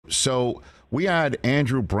So we had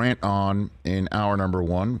Andrew Brandt on in hour number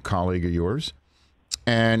one, colleague of yours.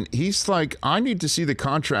 And he's like, I need to see the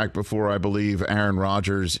contract before I believe Aaron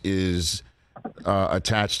Rodgers is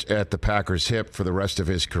attached at the Packers' hip for the rest of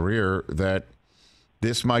his career, that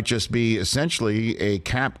this might just be essentially a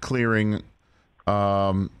cap-clearing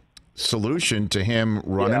solution to him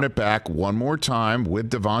running it back one more time with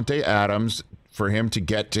Davante Adams for him to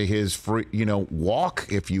get to his free, walk,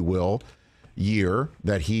 if you will, year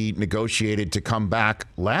that he negotiated to come back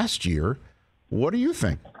last year. What do you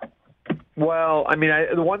think? Well, I mean,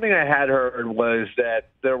 the one thing I had heard was that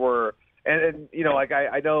there were, and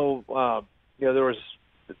I know, there was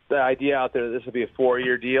the idea out there that this would be a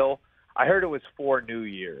 4-year deal. I heard it was 4 new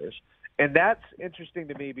years, and that's interesting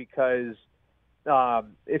to me because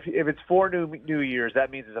if it's 4 new years, that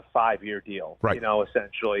means it's a 5-year deal, right?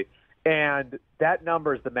 Essentially, and that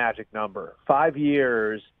number is the magic number. 5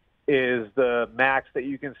 years is the max that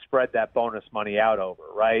you can spread that bonus money out over,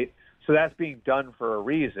 right? So that's being done for a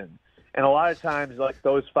reason. And a lot of times, like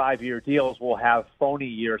those 5-year deals will have phony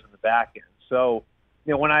years in the back end. So,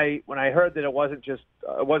 when I heard that it wasn't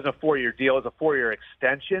a 4-year deal, it was a 4-year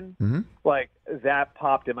extension, like that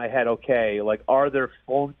popped in my head. Okay, like are there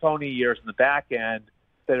phony years in the back end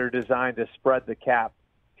that are designed to spread the cap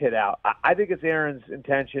hit out? I think it's Aaron's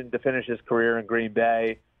intention to finish his career in Green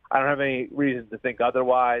Bay. I don't have any reason to think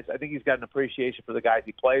otherwise. I think he's got an appreciation for the guys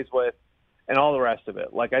he plays with and all the rest of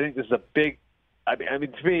it. Like, I think this is a big – I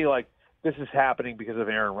mean, to me, like, this is happening because of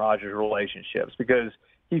Aaron Rodgers' relationships, because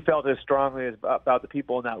he felt as strongly about the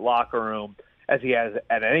people in that locker room as he has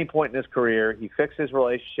at any point in his career. He fixed his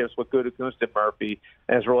relationships with Gutekunst and Murphy,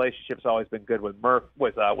 and his relationship's always been good with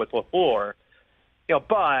LaFleur.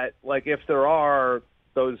 But like if there are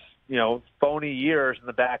those phony years in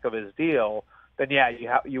the back of his deal, then yeah,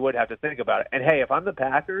 you would have to think about it. And hey, if I'm the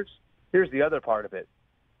Packers, here's the other part of it.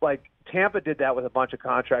 Like Tampa did that with a bunch of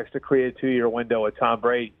contracts to create a 2-year window with Tom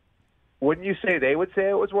Brady. Wouldn't you say they would say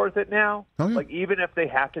it was worth it now? Oh, yeah. Like, even if they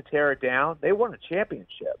have to tear it down, they won a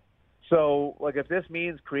championship. So, like, if this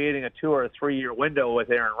means creating a 2 or a 3-year window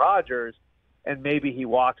with Aaron Rodgers and maybe he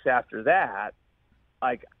walks after that,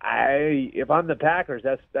 like, if I'm the Packers,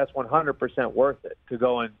 that's 100% worth it to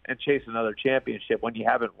go and chase another championship when you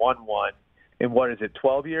haven't won one in,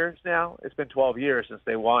 12 years now? It's been 12 years since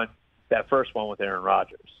they won that first one with Aaron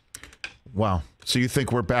Rodgers. Wow. So you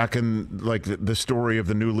think we're back in, like, the story of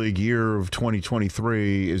the new league year of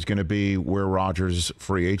 2023 is going to be where Rodgers'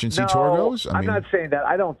 free agency tour goes? I'm not saying that.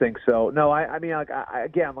 I don't think so. No, I mean, like,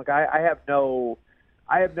 I've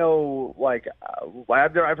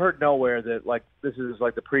heard nowhere that, like, this is,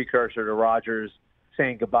 like, the precursor to Rodgers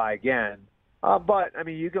saying goodbye again. But, I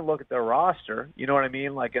mean, you can look at their roster, you know what I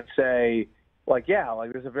mean? Like, and say, like, yeah,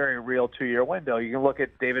 like, there's a very real 2-year window. You can look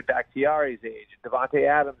at David Bakhtiari's age, Davante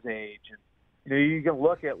Adams' age, and you can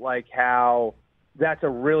look at, like, how that's a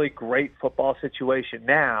really great football situation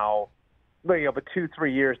now. But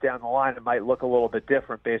 2-3 years down the line, it might look a little bit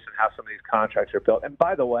different based on how some of these contracts are built. And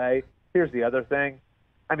by the way, here's the other thing.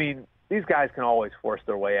 I mean, these guys can always force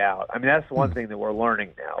their way out. I mean, that's the one thing that we're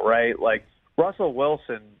learning now, right? Like, Russell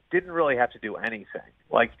Wilson didn't really have to do anything.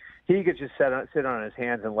 Like, he could just sit on his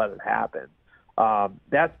hands and let it happen.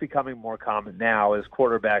 That's becoming more common now as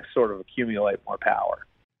quarterbacks sort of accumulate more power.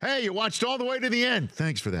 Hey, you watched all the way to the end.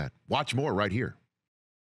 Thanks for that. Watch more right here.